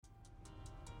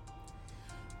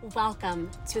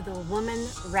Welcome to the Woman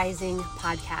Rising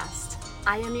podcast.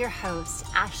 I am your host,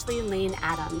 Ashley Lane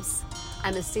Adams.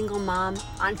 I'm a single mom,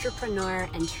 entrepreneur,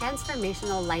 and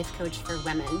transformational life coach for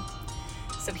women.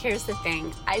 So here's the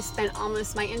thing. I spent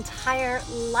almost my entire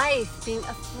life being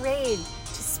afraid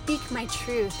to speak my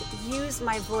truth, use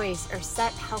my voice, or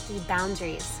set healthy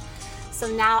boundaries. So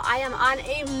now I am on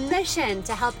a mission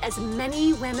to help as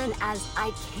many women as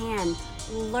I can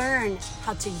learn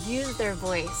how to use their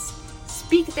voice,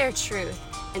 speak their truth,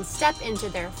 and step into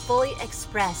their fully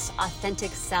expressed,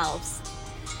 authentic selves.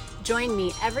 Join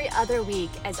me every other week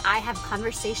as I have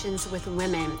conversations with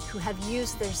women who have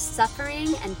used their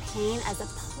suffering and pain as a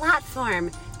platform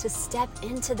to step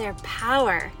into their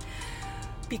power.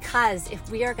 Because if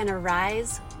we are going to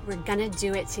rise, we're going to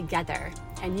do it together.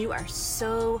 And you are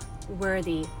so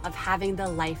worthy of having the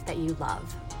life that you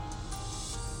love.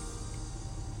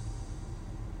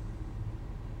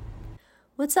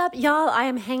 What's up, y'all? I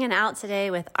am hanging out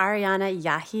today with Ariana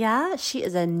Jahja. She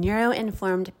is a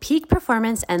neuro-informed peak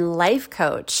performance and life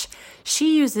coach.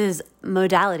 She uses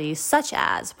modalities such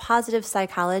as positive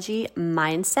psychology,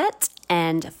 mindset,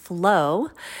 and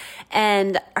flow.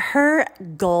 And her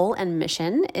goal and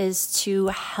mission is to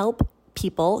help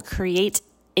people create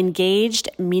engaged,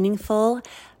 meaningful,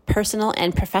 personal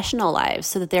and professional lives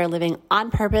so that they're living on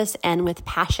purpose and with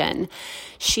passion.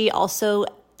 She also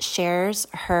shares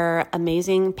her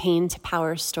amazing pain to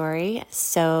power story.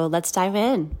 So let's dive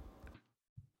in.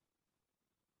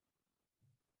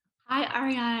 Hi,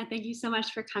 Ariana. Thank you so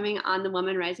much for coming on the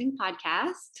Woman Rising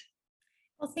podcast.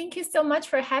 Well, thank you so much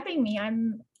for having me.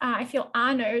 I feel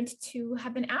honored to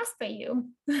have been asked by you.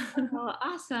 Oh,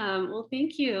 awesome. Well,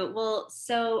 thank you. Well,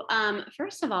 so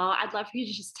first of all, I'd love for you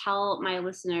to just tell my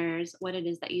listeners what it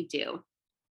is that you do.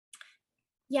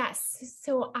 Yes.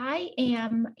 So I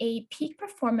am a peak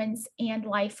performance and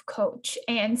life coach.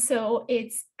 And so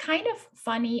it's kind of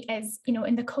funny as,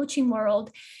 in the coaching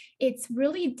world, it's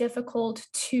really difficult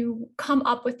to come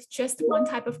up with just one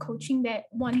type of coaching that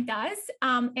one does.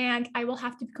 And I will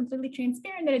have to be completely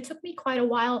transparent that it took me quite a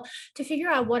while to figure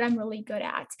out what I'm really good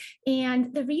at.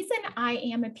 And the reason I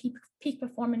am a peak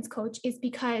performance coach is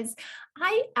because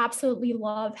I absolutely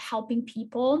love helping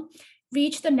people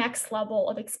reach the next level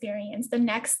of experience, the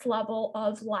next level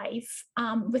of life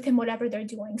within whatever they're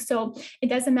doing. So it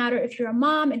doesn't matter if you're a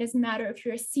mom, it doesn't matter if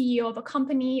you're a CEO of a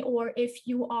company, or if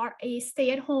you are a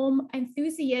stay-at-home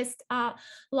enthusiast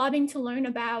loving to learn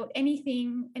about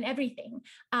anything and everything.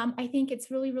 I think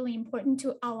it's really, really important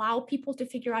to allow people to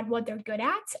figure out what they're good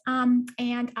at.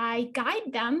 And I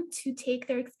guide them to take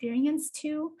their experience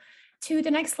to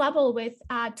the next level with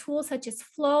tools such as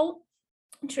flow,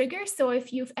 triggers. So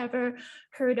if you've ever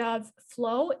heard of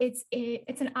flow, it's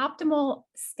an optimal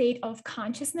state of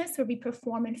consciousness where we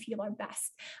perform and feel our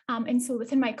best. And so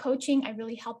within my coaching, I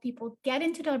really help people get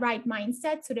into the right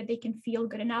mindset so that they can feel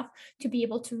good enough to be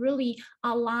able to really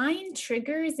align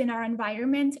triggers in our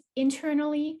environment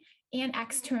internally and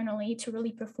externally to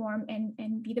really perform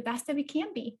and be the best that we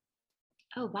can be.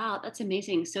 Oh, wow. That's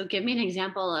amazing. So give me an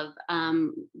example of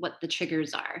what the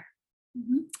triggers are.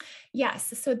 Mm-hmm.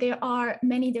 Yes, so there are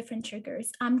many different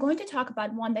triggers. I'm going to talk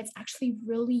about one that's actually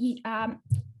really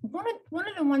one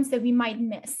of the ones that we might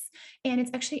miss, and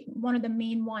it's actually one of the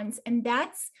main ones, and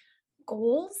that's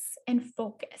goals and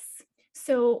focus.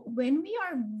 So when we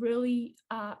are really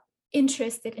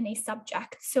interested in a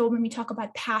subject, so when we talk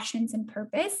about passions and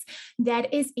purpose,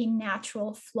 that is a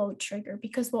natural flow trigger,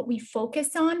 because what we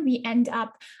focus on, we end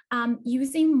up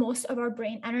using most of our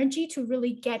brain energy to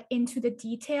really get into the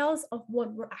details of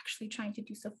what we're actually trying to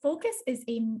do. So focus is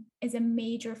a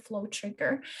major flow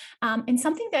trigger, and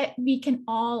something that we can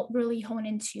all really hone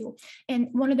into. And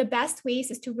one of the best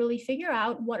ways is to really figure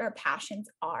out what our passions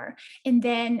are, and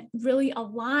then really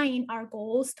align our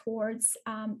goals towards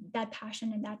that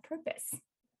passion and that purpose.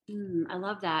 I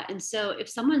love that. And so if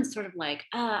someone's sort of like,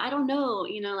 I don't know,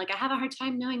 like I have a hard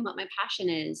time knowing what my passion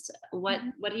is, what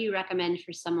do you recommend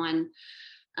for someone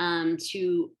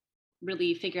to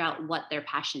really figure out what their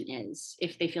passion is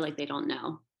if they feel like they don't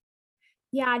know?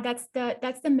 Yeah, that's the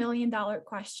 $1 million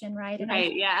question, right? And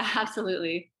Right. Yeah,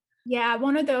 absolutely. yeah,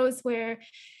 one of those where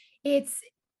it's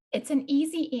an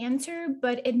easy answer,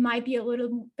 but it might be a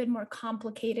little bit more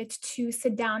complicated to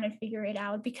sit down and figure it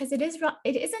out, because it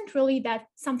isn't really that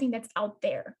something that's out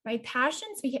there, right?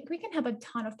 Passions, we can have a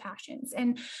ton of passions.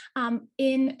 And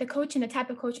in the type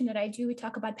of coaching that I do, we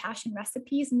talk about passion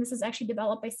recipes. And this is actually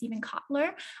developed by Stephen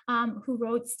Kotler, who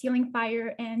wrote Stealing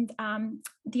Fire and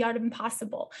The Art of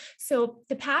Impossible. So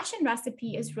the passion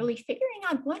recipe is really figuring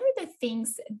out what are the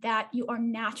things that you are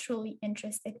naturally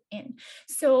interested in.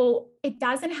 So it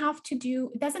doesn't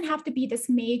doesn't have to be this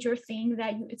major thing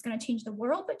that it's going to change the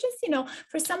world, but just,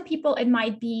 for some people, it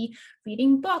might be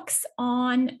reading books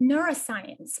on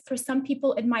neuroscience. For some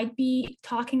people, it might be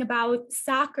talking about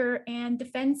soccer and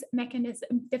defense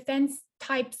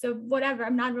types of whatever.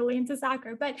 I'm not really into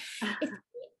soccer, but it could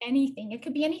be anything. It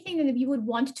could be anything that you would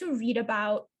want to read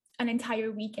about an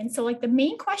entire weekend. So like the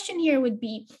main question here would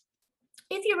be,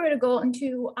 if you were to go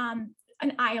into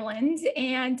an island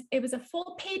and it was a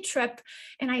full paid trip,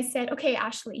 and I said, okay,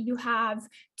 Ashley, you have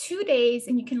 2 days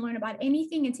and you can learn about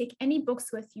anything and take any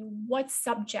books with you, what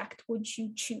subject would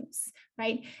you choose,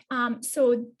 right?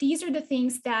 So these are the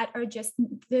things that are just,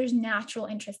 there's natural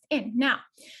interest in. Now,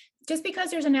 just because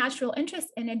there's a natural interest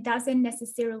in it doesn't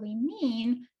necessarily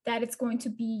mean that it's going to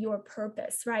be your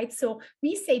purpose, right? So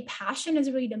we say passion is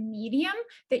really the medium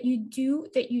that you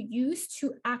use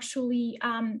to actually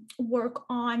work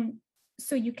on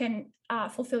so you can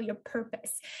fulfill your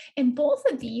purpose. In both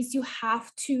of these, you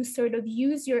have to sort of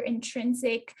use your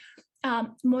intrinsic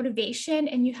motivation,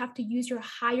 and you have to use your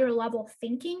higher level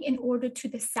thinking in order to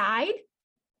decide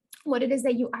what it is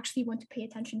that you actually want to pay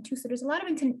attention to. So there's a lot of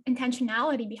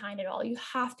intentionality behind it all. You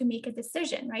have to make a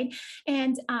decision, right?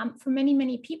 And for many,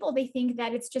 many people, they think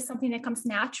that it's just something that comes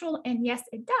natural. And yes,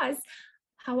 it does.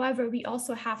 However, we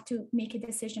also have to make a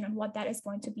decision on what that is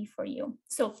going to be for you.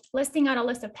 So listing out a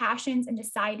list of passions and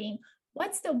deciding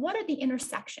what are the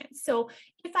intersections. So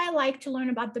if I like to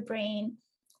learn about the brain,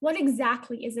 what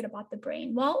exactly is it about the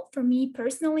brain? Well, for me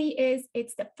personally,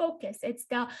 it's the focus, it's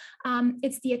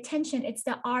the attention, it's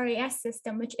the RAS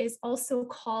system, which is also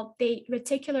called the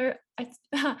reticular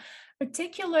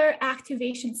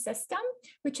activation system,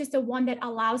 which is the one that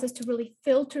allows us to really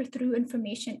filter through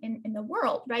information in the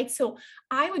world, right? So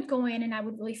I would go in and I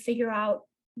would really figure out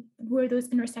where those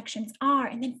intersections are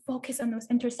and then focus on those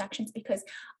intersections, because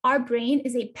our brain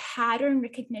is a pattern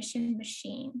recognition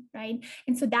machine, right?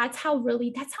 And so that's how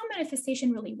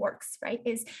manifestation really works, right?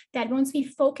 Is that once we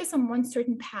focus on one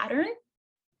certain pattern,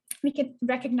 we can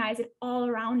recognize it all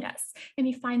around us, and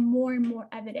we find more and more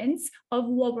evidence of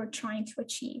what we're trying to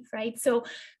achieve, right? So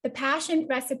the passion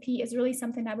recipe is really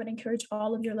something I would encourage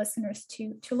all of your listeners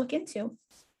to look into.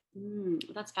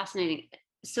 That's fascinating.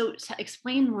 So to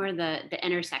explain more the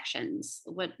intersections,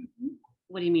 what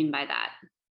do you mean by that?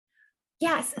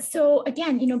 Yes. So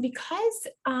again, because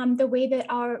the way that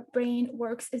our brain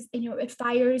works is, it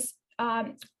fires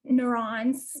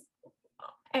neurons.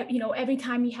 Every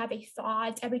time you have a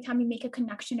thought, every time you make a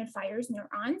connection, it fires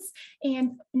neurons,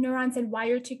 and neurons and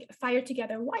fire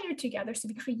together. So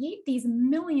we create these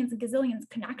millions and gazillions of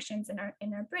connections in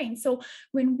our brain. So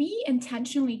when we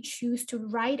intentionally choose to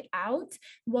write out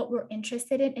what we're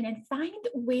interested in, and then find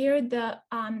where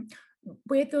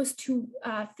those two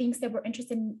things that we're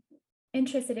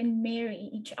interested in marry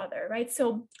each other, right?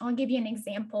 So I'll give you an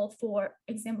example for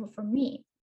me.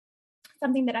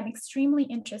 Something that I'm extremely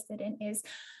interested in is,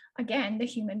 again, the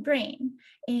human brain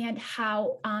and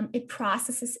how it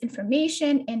processes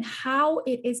information, and how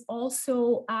it is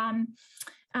also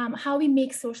how we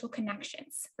make social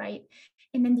connections, right?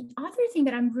 And then the other thing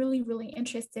that I'm really, really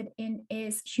interested in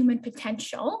is human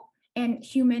potential and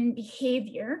human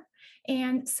behavior.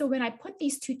 And so when I put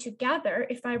these two together,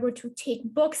 if I were to take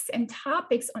books and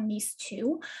topics on these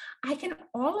two, I can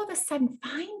all of a sudden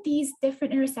find these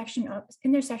different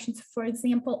intersections, for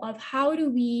example, of how do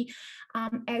we,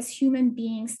 as human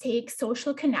beings, take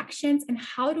social connections, and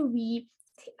how do we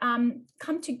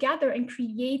come together and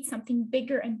create something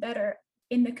bigger and better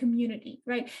in the community,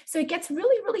 right? So it gets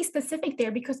really, really specific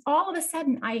there, because all of a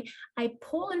sudden I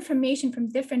pull information from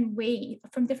different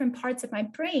parts of my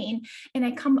brain, and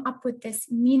I come up with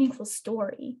this meaningful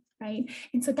story, right?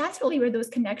 And so that's really where those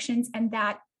connections and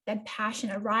that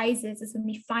passion arises, is when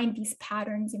we find these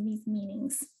patterns and these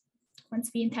meanings,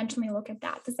 once we intentionally look at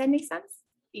that. Does that make sense?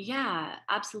 Yeah,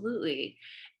 absolutely.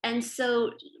 And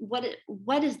so what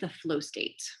is the flow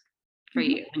state for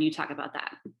you when you talk about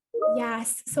that?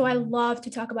 Yes. So I love to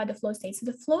talk about the flow states. So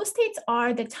the flow states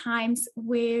are the times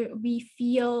where we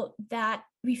feel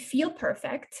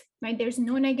perfect, right? There's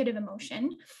no negative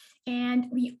emotion. And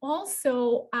we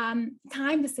also,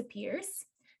 time disappears,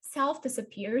 self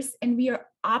disappears, and we are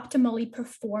optimally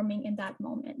performing in that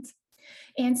moment.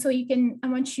 And so I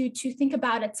want you to think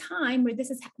about a time where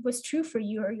this was true for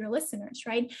you or your listeners,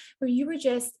 right? Where you were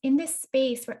just in this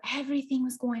space where everything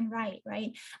was going right?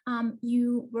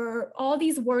 All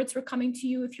these words were coming to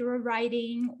you if you were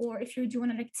writing, or if you're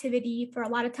doing an activity. For a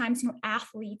lot of times,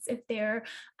 athletes, if they're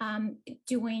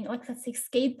doing, like, let's say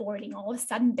skateboarding, all of a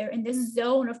sudden they're in this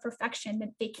zone of perfection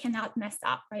that they cannot mess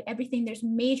up, right? Everything, there's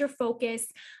major focus.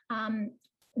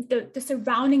 The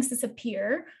surroundings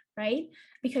disappear, right?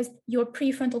 Because your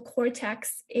prefrontal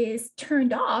cortex is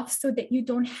turned off so that you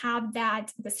don't have that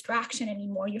distraction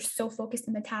anymore. You're so focused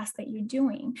on the task that you're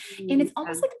doing. And it's Yeah.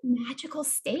 almost like a magical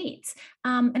state.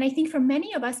 And I think for many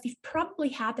of us, we've probably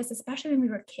had this, especially when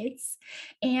we were kids.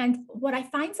 And what I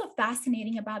find so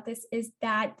fascinating about this is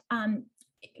that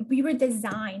we were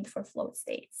designed for flow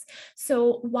states. So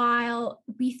while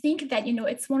we think that,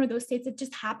 it's one of those states that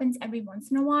just happens every once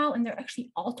in a while, and they're actually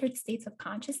altered states of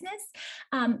consciousness,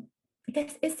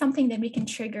 this is something that we can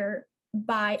trigger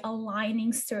by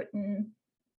aligning certain,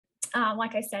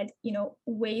 like I said,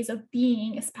 ways of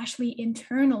being, especially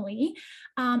internally,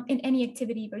 in any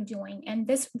activity we're doing. And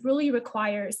this really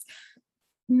requires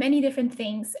many different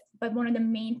things, but one of the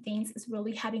main things is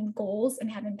really having goals and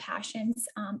having passions,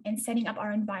 and setting up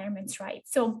our environments right.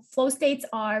 So flow states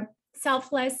are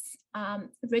selfless,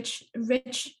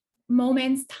 rich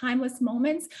moments, timeless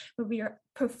moments where we are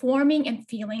performing and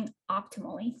feeling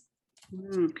optimally.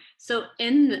 So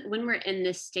when we're in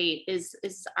this state, is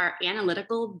our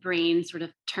analytical brain sort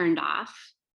of turned off?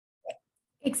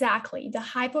 Exactly. The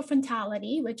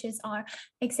hypofrontality, which is our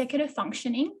executive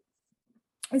functioning,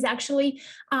 is actually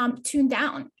tuned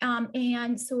down.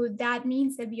 And so that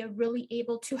means that we are really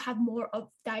able to have more of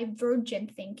divergent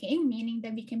thinking, meaning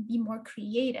that we can be more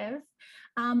creative,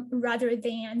 rather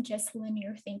than just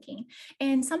linear thinking.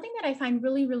 And something that I find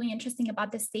really, really interesting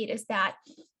about this state is that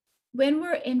when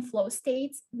we're in flow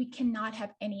states, we cannot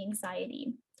have any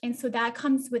anxiety. And so that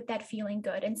comes with that feeling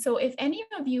good. And so if any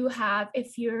of you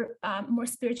if you're more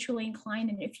spiritually inclined,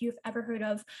 and if you've ever heard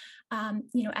of,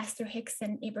 Esther Hicks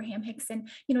and Abraham Hicks, and,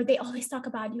 they always talk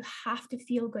about you have to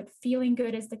feel good. Feeling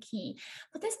good is the key.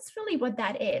 But this is really what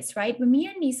that is, right? When we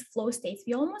are in these flow states,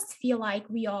 we almost feel like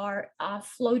we are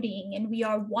floating and we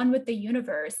are one with the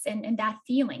universe, and that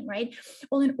feeling, right?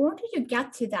 Well, in order to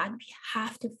get to that, we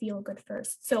have to feel good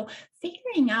first. So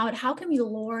figuring out how can we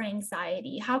lower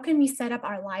anxiety, how can we set up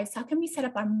our lives, how can we set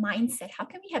up our mindset, how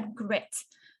can we have grit,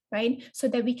 right? So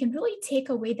that we can really take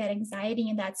away that anxiety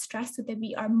and that stress, so that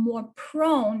we are more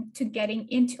prone to getting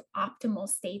into optimal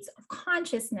states of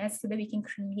consciousness, so that we can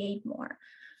create more.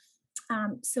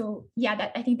 So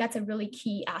yeah, I think that's a really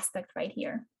key aspect right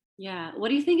here. Yeah. What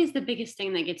do you think is the biggest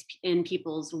thing that gets in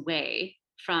people's way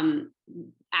from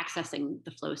accessing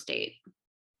the flow state?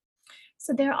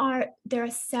 So there are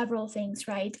several things,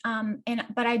 right?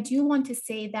 But I do want to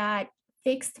say that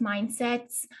fixed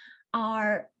mindsets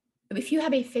are, if you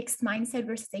have a fixed mindset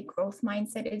versus a growth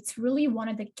mindset, it's really one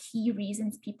of the key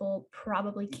reasons people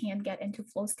probably can't get into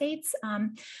flow states.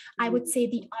 I would say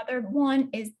the other one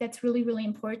that's really, really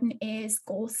important is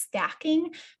goal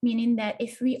stacking, meaning that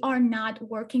if we are not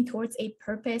working towards a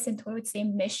purpose and towards a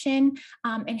mission,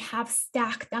 and have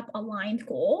stacked up aligned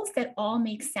goals that all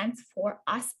make sense for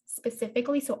us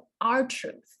specifically, so our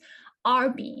truth, our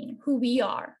being, who we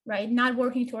are, right? Not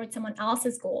working towards someone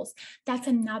else's goals. That's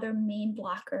another main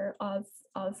blocker of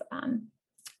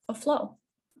flow.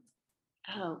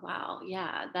 Oh, wow.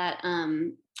 Yeah.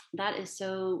 That is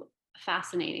so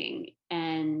fascinating.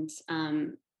 And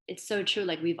it's so true.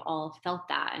 Like, we've all felt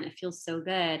that, and it feels so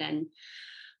good. And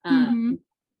Mm-hmm.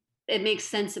 it makes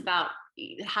sense about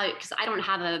how, because I don't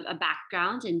have a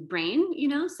background in brain,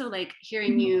 so like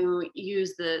hearing Mm-hmm. you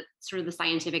use the sort of the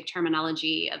scientific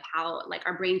terminology of how like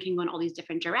our brain can go in all these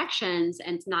different directions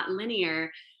and it's not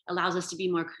linear, allows us to be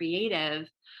more creative.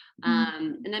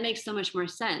 And that makes so much more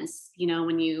sense,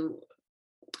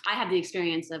 I have the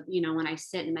experience of, when I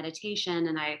sit in meditation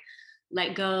and I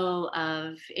let go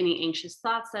of any anxious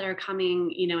thoughts that are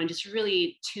coming, and just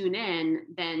really tune in,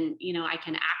 then, I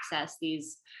can access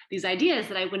these ideas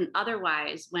that I wouldn't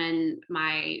otherwise, when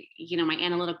my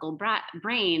analytical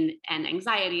brain and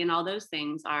anxiety and all those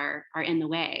things are in the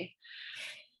way.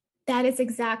 That is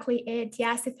exactly it.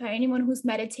 Yes, if for anyone who's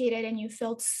meditated and you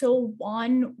felt so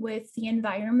one with the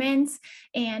environment,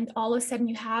 and all of a sudden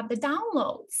you have the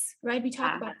downloads, right? We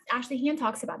talk about, Ashley Hand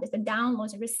talks about this, the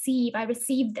downloads, I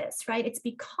received this, right? It's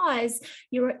because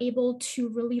you were able to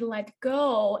really let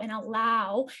go and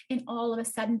allow, and all of a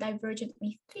sudden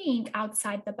divergently think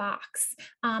outside the box,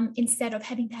 instead of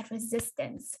having that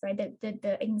resistance, right?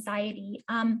 The anxiety.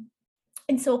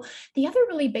 And so the other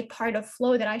really big part of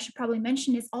flow that I should probably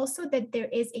mention is also that there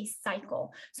is a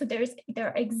cycle. So there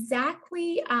are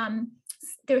exactly,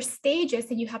 there are stages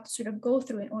that you have to sort of go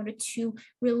through in order to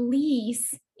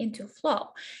release into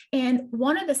flow. And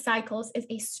one of the cycles is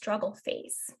a struggle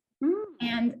phase.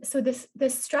 And so this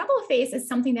struggle phase is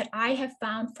something that I have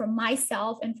found for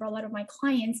myself and for a lot of my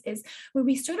clients, is where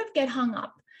we sort of get hung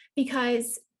up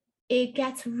because it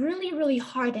gets really, really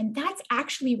hard. And that's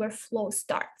actually where flow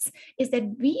starts, is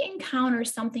that we encounter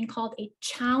something called a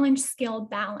challenge skill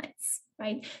balance,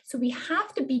 right? So we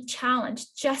have to be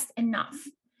challenged just enough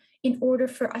in order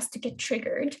for us to get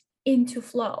triggered into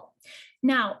flow.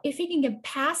 Now, if we can get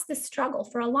past the struggle,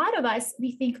 for a lot of us,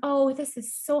 we think, oh, this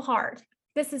is so hard.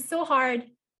 This is so hard.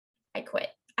 I quit.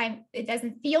 It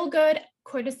doesn't feel good.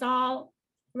 Cortisol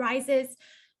rises,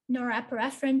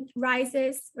 norepinephrine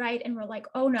rises, right? And we're like,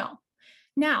 oh no.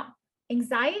 Now,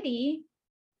 anxiety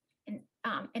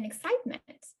and excitement,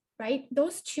 right?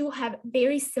 Those two have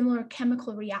very similar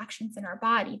chemical reactions in our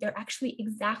body. They're actually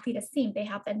exactly the same. They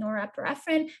have that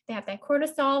norepinephrine, they have that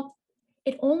cortisol.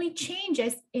 It only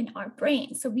changes in our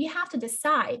brain. So we have to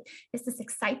decide, is this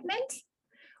excitement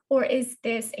or is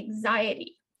this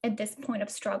anxiety at this point of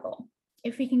struggle?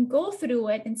 If we can go through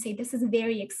it and say, this is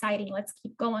very exciting, let's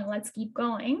keep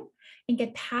going, and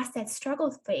get past that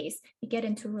struggle phase, we get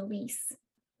into release.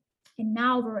 And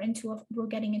now we're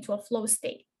getting into a flow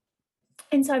state.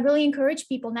 And so I really encourage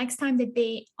people, next time that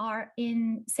they are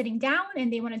sitting down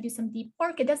and they want to do some deep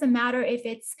work, it doesn't matter if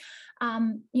it's,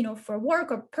 for work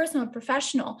or personal or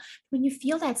professional, when you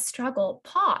feel that struggle,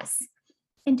 pause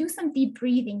and do some deep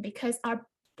breathing, because our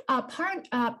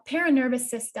paranervous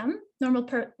system,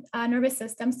 nervous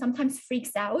system sometimes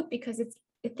freaks out because it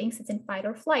thinks it's in fight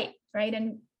or flight, right?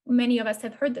 And many of us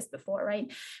have heard this before,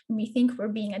 right? When we think we're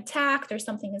being attacked or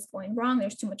something is going wrong,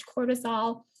 there's too much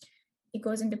cortisol, it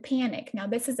goes into panic. Now,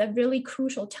 this is a really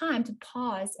crucial time to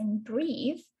pause and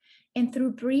breathe. And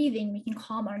through breathing, we can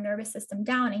calm our nervous system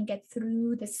down and get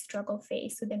through this struggle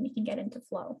phase so then we can get into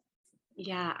flow.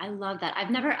 Yeah, I love that. I've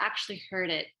never actually heard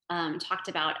it talked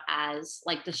about as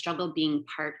like the struggle being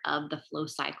part of the flow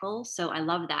cycle. So I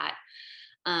love that.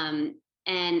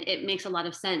 And it makes a lot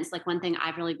of sense. Like, one thing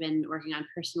I've really been working on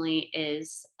personally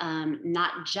is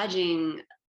not judging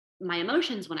my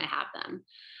emotions when I have them.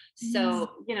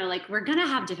 So, like, we're going to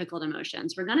have difficult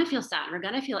emotions. We're going to feel sad. We're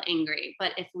going to feel angry.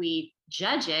 But if we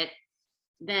judge it,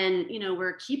 then,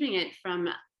 we're keeping it from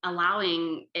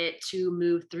allowing it to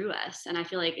move through us. And I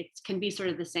feel like it can be sort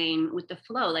of the same with the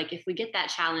flow. Like, if we get that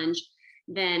challenge,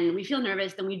 then we feel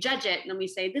nervous, then we judge it, and then we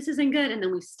say, this isn't good. And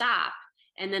then we stop.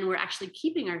 And then we're actually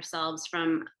keeping ourselves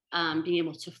from being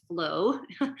able to flow,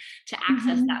 to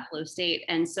access that flow state.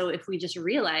 And so if we just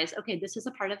realize, okay, this is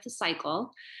a part of the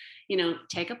cycle,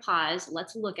 take a pause,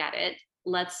 let's look at it,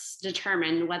 let's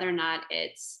determine whether or not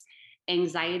it's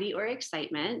anxiety or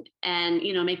excitement, and,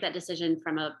 make that decision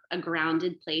from a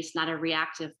grounded place, not a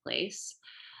reactive place.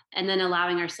 And then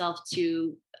allowing ourselves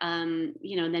to, then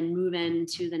move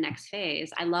into the next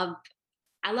phase. I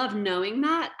love knowing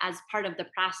that as part of the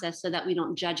process so that we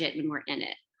don't judge it when we're in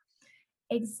it.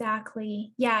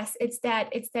 Exactly. Yes. It's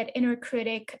that inner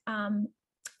critic.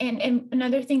 And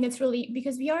another thing that's really,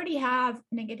 because we already have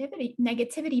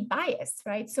negativity bias,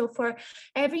 right? So for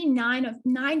every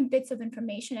 9 bits of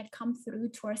information that come through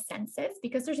to our senses,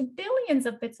 because there's billions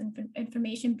of bits of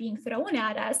information being thrown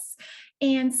at us.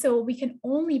 And so we can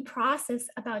only process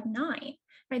about 9.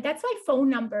 Right? That's why phone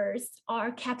numbers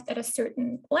are kept at a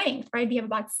certain length, right? We have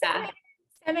about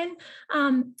seven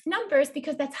numbers,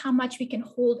 because that's how much we can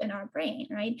hold in our brain,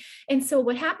 right? And so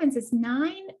what happens is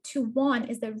 9-1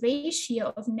 is the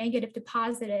ratio of negative to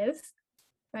positive,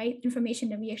 right, information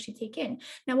that we actually take in.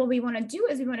 Now, what we want to do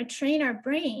is we want to train our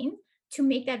brain to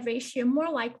make that ratio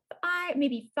more like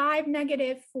 5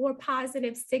 negative, 4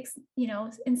 positive, 6,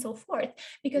 and so forth.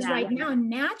 Because right now,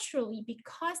 naturally,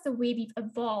 because the way we've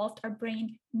evolved, our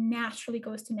brain naturally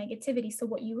goes to negativity. So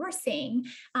what you were saying,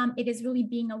 it is really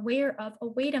being aware of,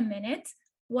 oh, wait a minute,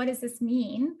 what does this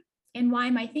mean? And why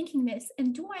am I thinking this?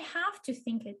 And do I have to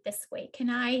think it this way? Can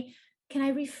I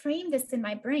reframe this in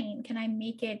my brain? Can I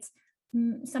make it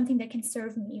something that can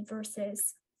serve me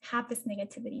versus have this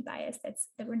negativity bias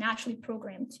that we're naturally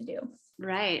programmed to do?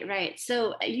 Right.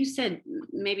 So you said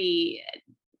maybe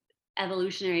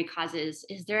evolutionary causes.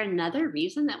 Is there another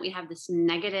reason that we have this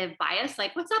negative bias?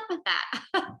 Like, what's up with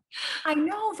that? I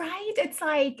know, right? It's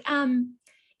like,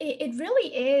 it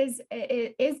really is.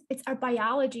 It's our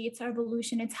biology. It's our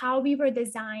evolution. It's how we were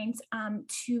designed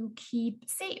to keep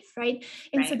safe, right?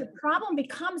 And so the problem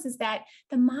becomes is that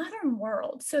the modern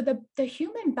world, so the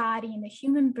human body and the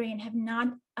human brain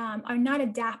are not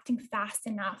adapting fast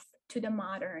enough to the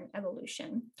modern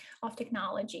evolution of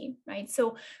technology, right?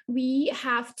 So we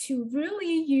have to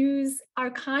really use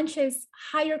our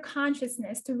higher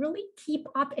consciousness to really keep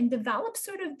up and develop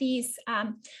sort of these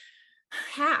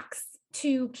hacks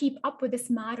to keep up with this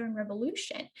modern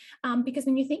revolution. Because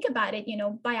when you think about it,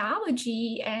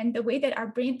 biology and the way that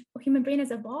human brain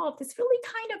has evolved is really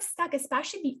kind of stuck,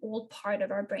 especially the old part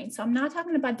of our brain. So I'm not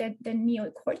talking about the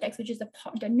neocortex, which is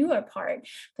the newer part,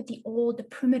 but the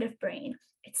primitive brain.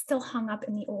 It's still hung up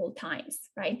in the old times,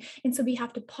 right? And so we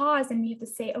have to pause and we have to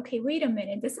say, okay, wait a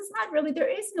minute, this is not really, there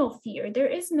is no fear, there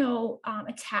is no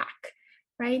attack,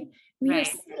 right? We are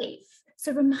safe.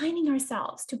 So reminding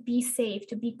ourselves to be safe,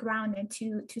 to be grounded,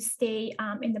 to stay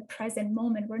in the present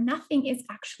moment where nothing is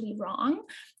actually wrong,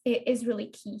 it is really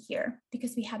key here,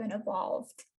 because we haven't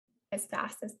evolved as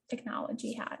fast as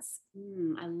technology has.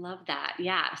 I love that.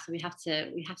 Yeah. So we have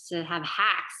to have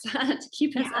hacks to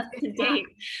keep us up to date.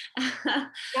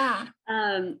 Yeah.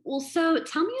 Well, so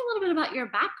tell me a little bit about your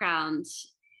background.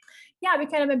 Yeah, we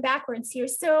kind of went backwards here.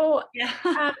 So Yeah.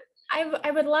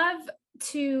 I would love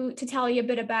to tell you a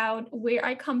bit about where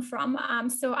I come from.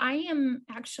 So I am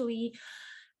actually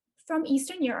from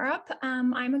Eastern Europe.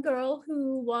 I'm a girl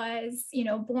who was,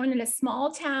 born in a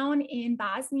small town in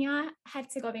Bosnia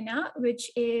Herzegovina, which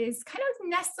is kind of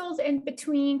nestled in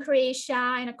between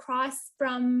Croatia and across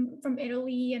from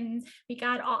Italy, and we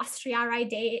got Austria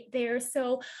right there.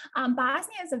 So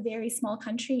Bosnia is a very small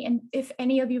country, and if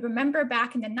any of you remember,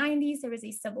 back in the 90s, there was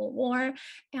a civil war,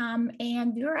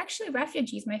 and we were actually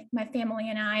refugees. My family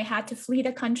and I had to flee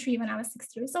the country when I was 6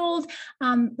 years old.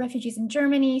 Refugees in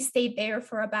Germany, stayed there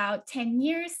for about 10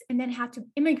 years, and then had to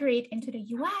immigrate into the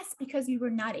US because we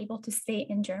were not able to stay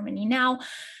in Germany. Now,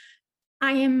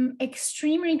 I am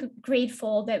extremely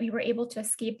grateful that we were able to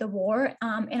escape the war.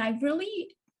 And I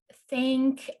really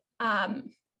think,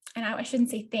 and I shouldn't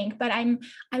say think, but I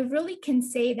really can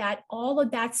say that all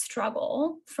of that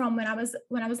struggle from when I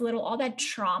was little, all that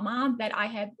trauma that I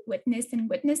had witnessed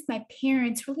my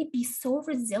parents really be so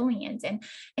resilient, and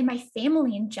my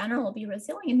family in general be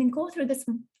resilient and go through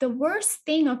the worst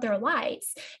thing of their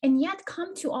lives, and yet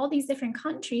come to all these different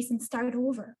countries and start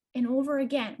over and over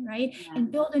again, right? Yeah.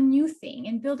 And build a new thing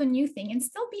and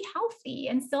still be healthy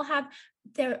and still have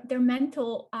their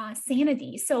mental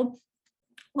sanity. So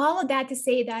all of that to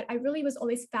say that I really was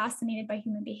always fascinated by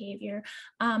human behavior,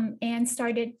 and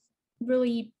started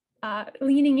really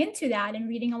leaning into that and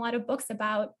reading a lot of books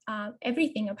about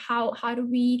everything of how do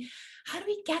we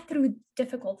get through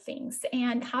difficult things,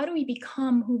 and how do we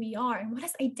become who we are, and what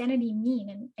does identity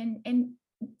mean, and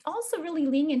also really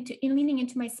leaning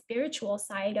into my spiritual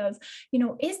side of,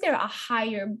 is there a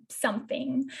higher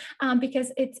something?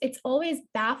 Because it's always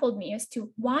baffled me as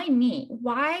to why me?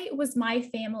 Why was my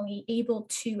family able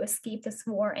to escape this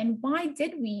war? And why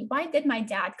did my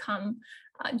dad come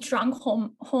drunk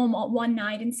home one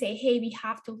night and say, hey, we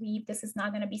have to leave, this is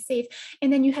not going to be safe?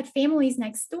 And then you had families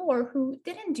next door who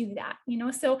didn't do that,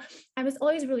 so I was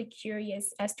always really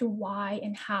curious as to why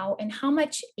and how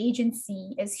much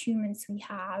agency as humans we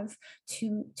have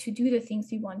to do the things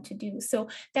we want to do. So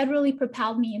that really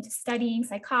propelled me into studying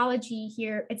psychology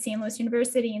here at St. Louis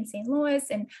University in St.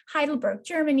 Louis and Heidelberg,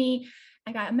 Germany.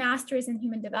 I got a master's in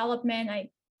human development. I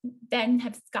then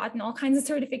have gotten all kinds of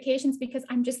certifications because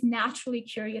I'm just naturally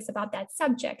curious about that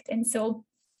subject. And so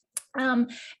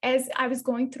as I was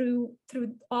going through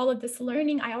all of this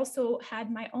learning, I also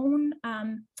had my own,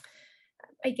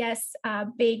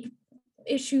 big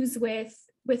issues with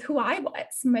who I was,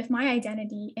 with my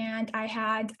identity. And I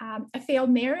had a failed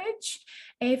marriage,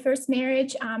 a first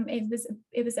marriage. It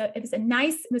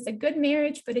was a good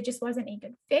marriage, but it just wasn't a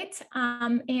good fit.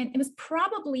 And it was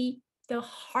probably the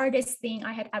hardest thing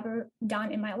I had ever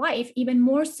done in my life, even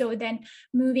more so than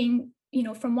moving,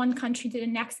 from one country to the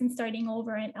next and starting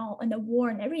over and the war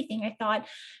and everything. I thought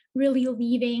really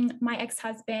leaving my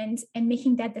ex-husband and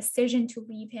making that decision to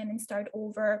leave him and start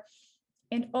over.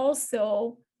 And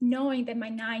also knowing that my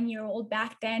 9-year-old,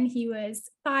 back then he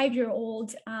was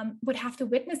 5-year-old, would have to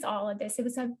witness all of this. It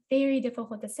was a very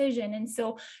difficult decision. And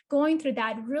so going through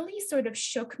that really sort of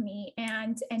shook me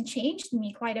and changed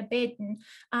me quite a bit, and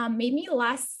made me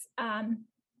less,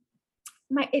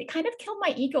 it kind of killed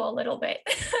my ego a little bit,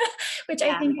 which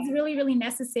I think is really, really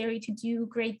necessary to do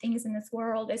great things in this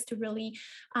world, is to really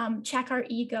check our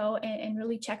ego and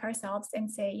really check ourselves and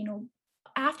say,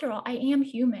 after all, I am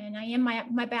human. I am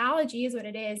my biology is what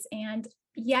it is. And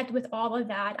yet with all of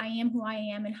that, I am who I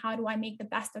am. And how do I make the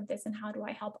best of this? And how do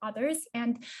I help others?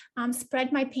 And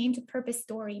spread my pain to purpose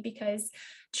story, because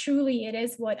truly it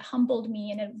is what humbled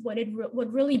me and what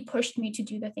really pushed me to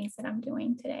do the things that I'm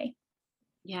doing today.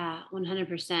 Yeah,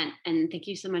 100%. And thank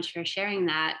you so much for sharing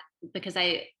that, because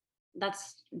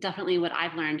that's definitely what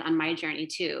I've learned on my journey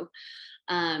too.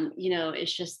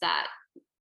 It's just that,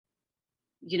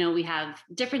 we have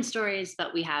different stories,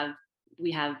 but we have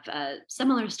we have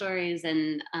similar stories,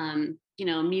 and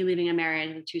me leaving a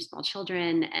marriage with 2 small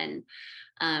children, and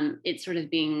it sort of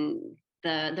being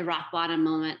the rock bottom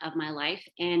moment of my life,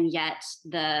 and yet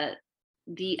the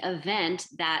event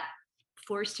that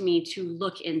forced me to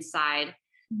look inside,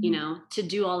 to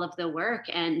do all of the work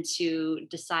and to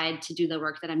decide to do the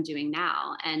work that I'm doing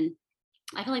now. And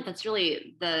I feel like that's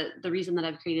really the reason that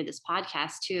I've created this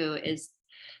podcast too, is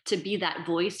to be that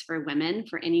voice for women,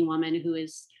 for any woman who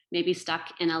is maybe stuck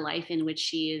in a life in which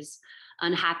she is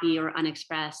unhappy or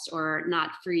unexpressed or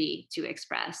not free to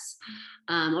express,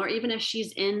 or even if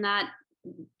she's in that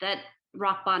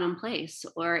rock bottom place,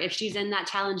 or if she's in that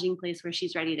challenging place where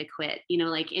she's ready to quit,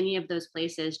 like any of those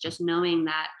places, just knowing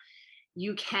that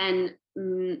you can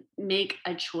make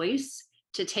a choice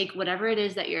to take whatever it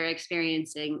is that you're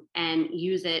experiencing and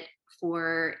use it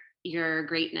for your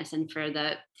greatness and for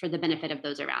the benefit of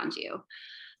those around you.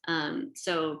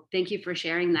 So thank you for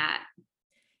sharing that.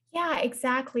 Yeah,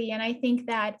 exactly. And I think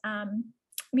that,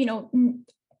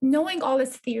 knowing all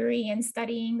this theory and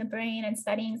studying the brain and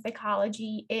studying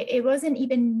psychology, it wasn't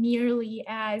even nearly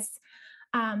as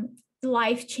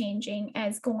life changing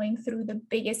as going through the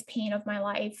biggest pain of my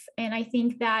life. And I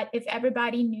think that if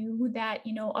everybody knew that,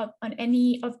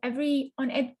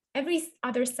 every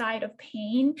other side of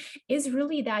pain is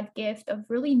really that gift of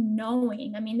really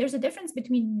knowing. I mean, there's a difference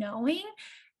between knowing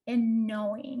and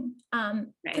knowing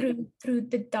Right. through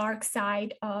the dark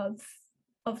side of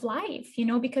life,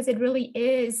 because it really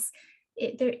is,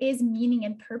 there is meaning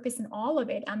and purpose in all of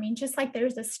it. I mean, just like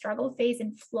there's the struggle phase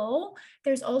in flow,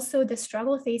 there's also the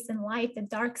struggle phase in life, the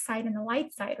dark side and the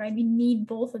light side, right? We need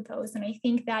both of those. And I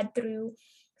think that through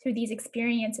these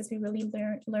experiences, we really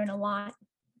learn a lot.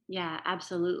 Yeah,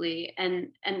 absolutely. And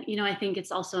I think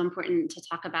it's also important to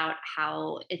talk about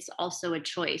how it's also a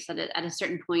choice at a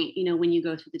certain point, when you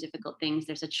go through the difficult things,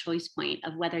 there's a choice point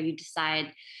of whether you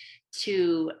decide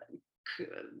to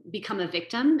become a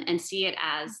victim and see it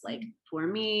as like, for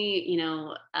me,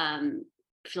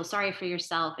 feel sorry for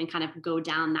yourself and kind of go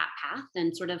down that path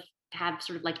and sort of have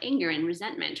sort of like anger and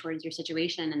resentment towards your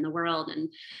situation and the world and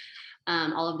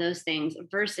all of those things,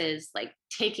 versus like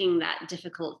taking that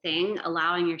difficult thing,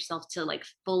 allowing yourself to like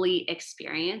fully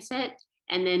experience it,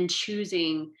 and then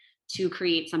choosing to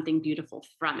create something beautiful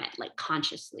from it, like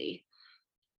consciously.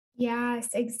 Yes,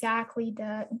 exactly.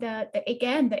 The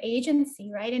again, the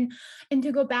agency, right? And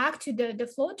to go back to the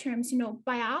flow terms,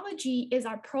 biology is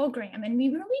our program, and we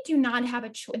really do not have a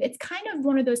choice. It's kind of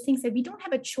one of those things that we don't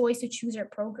have a choice to choose our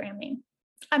programming.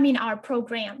 I mean, our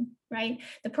program, right?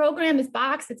 The program is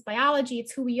boxed, it's biology,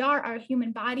 it's who we are. Our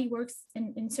human body works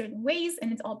in certain ways,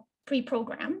 and it's all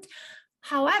pre-programmed.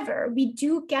 However, we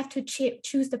do get to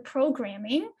choose the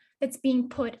programming that's being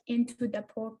put into the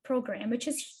program, which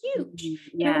is huge.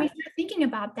 Yeah. When we start thinking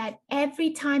about that,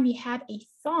 every time we have a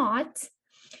thought,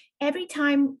 every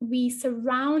time we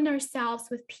surround ourselves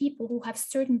with people who have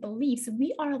certain beliefs,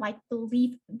 we are like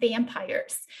belief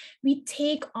vampires. We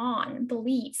take on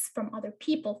beliefs from other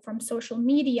people, from social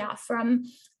media, from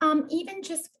even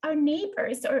just our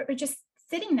neighbors, or just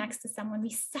sitting next to someone. We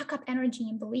suck up energy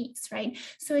and beliefs, right?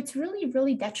 So it's really,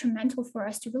 really detrimental for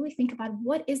us to really think about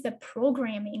what is the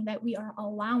programming that we are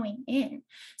allowing in.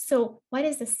 So what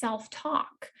is the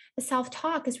self-talk? The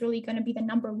self-talk is really going to be the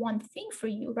number one thing for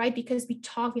you, right? Because we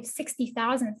talk with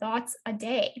 60,000 thoughts a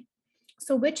day.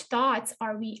 So which thoughts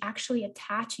are we actually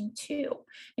attaching to?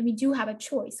 And we do have a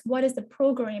choice. What is the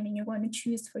programming you're going to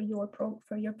choose for your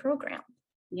program?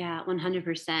 Yeah,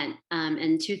 100%.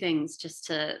 And two things just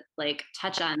to like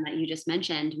touch on that you just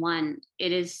mentioned. One,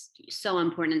 it is so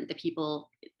important the people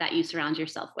that you surround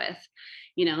yourself with,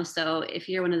 so if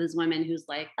you're one of those women who's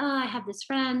like, oh, I have this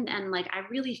friend and like, I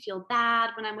really feel bad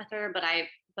when I'm with her, but I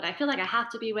feel like I have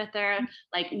to be with her.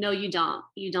 Like, no, you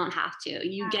don't have to.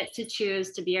 You get to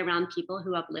choose to be around people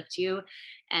who uplift you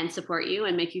and support you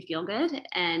and make you feel good.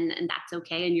 And that's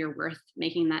okay. And you're worth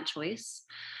making that choice.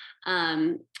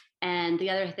 And the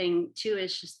other thing too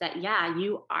is just that, yeah,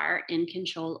 you are in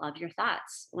control of your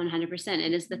thoughts 100%.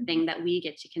 It is the thing that we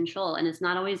get to control. And it's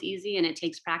not always easy and it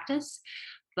takes practice,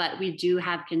 but we do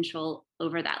have control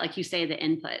over that. Like you say, the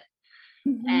input.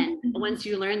 And once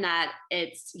you learn that,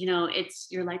 it's,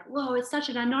 you're like, whoa, it's such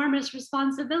an enormous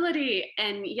responsibility.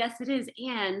 And yes, it is.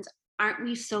 And aren't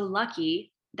we so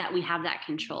lucky that we have that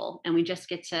control and we just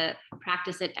get to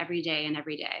practice it every day and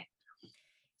every day?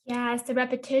 Yes, the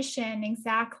repetition,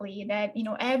 exactly. That,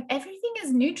 everything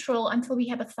is neutral until we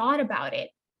have a thought about it.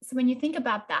 So when you think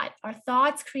about that, our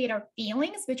thoughts create our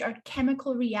feelings, which are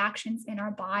chemical reactions in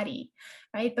our body,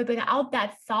 right? But without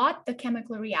that thought, the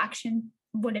chemical reaction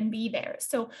wouldn't be there.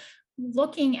 So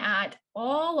looking at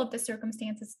all of the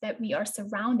circumstances that we are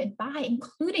surrounded by,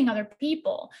 including other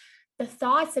people, the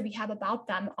thoughts that we have about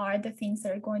them are the things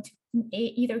that are going to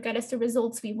either get us the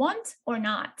results we want or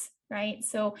not, right?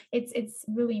 So it's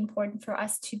really important for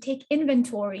us to take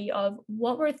inventory of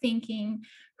what we're thinking,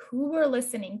 who we're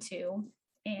listening to,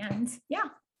 and yeah.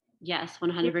 Yes,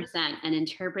 100%. And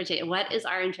interpret it. What is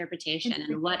our interpretation,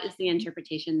 and what is the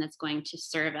interpretation that's going to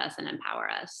serve us and empower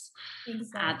us?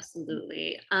 Exactly.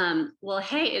 Absolutely. Well,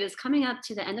 hey, it is coming up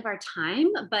to the end of our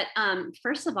time, but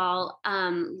first of all,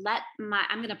 I'm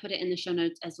going to put it in the show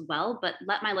notes as well, but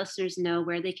let my listeners know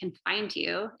where they can find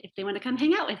you if they want to come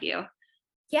hang out with you.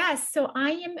 Yes, so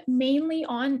I am mainly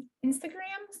on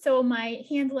Instagram. So my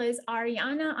handle is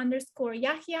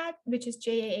Ariana_Jahja, which is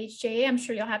Jahja. I'm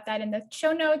sure you'll have that in the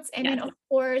show notes. And then, of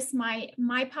course, my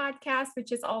podcast,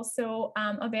 which is also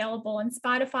available on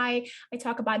Spotify. I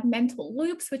talk about mental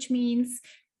loops, which means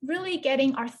really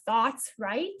getting our thoughts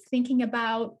right, thinking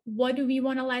about what do we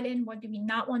want to let in, what do we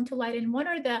not want to let in, what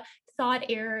are the thought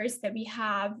errors that we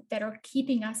have that are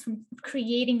keeping us from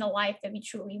creating the life that we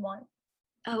truly want.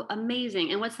 Oh,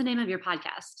 amazing. And what's the name of your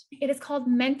podcast? It is called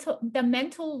the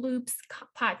Mental Loops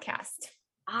Podcast.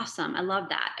 Awesome. I love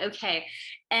that. Okay.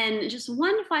 And just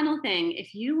one final thing,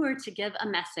 if you were to give a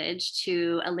message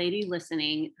to a lady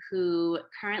listening who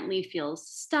currently feels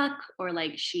stuck, or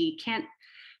like she can't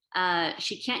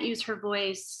use her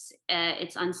voice,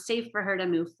 it's unsafe for her to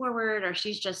move forward, or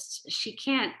she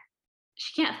can't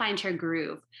find her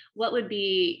groove, what would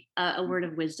be a word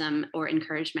of wisdom or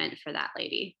encouragement for that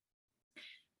lady?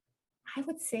 I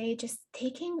would say just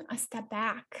taking a step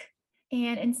back,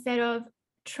 and instead of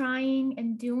trying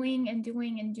and doing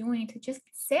to just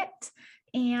sit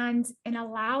and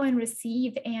allow and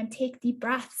receive and take deep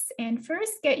breaths, and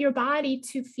first get your body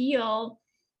to feel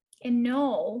and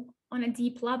know on a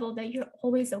deep level that you're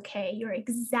always okay. You're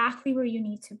exactly where you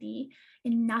need to be,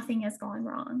 and nothing has gone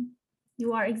wrong.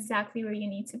 You are exactly where you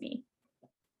need to be.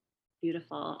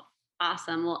 Beautiful.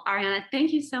 Awesome. Well, Ariana,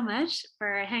 thank you so much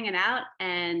for hanging out,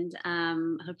 and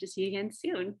hope to see you again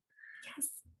soon. Yes.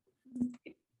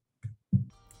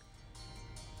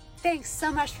 Thanks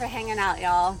so much for hanging out,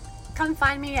 y'all. Come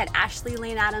find me at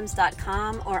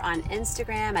ashleylaneadams.com or on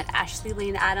Instagram at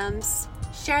ashleylaneadams.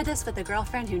 Share this with a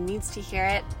girlfriend who needs to hear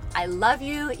it. I love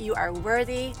you. You are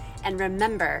worthy. And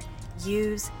remember,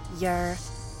 use your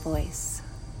voice.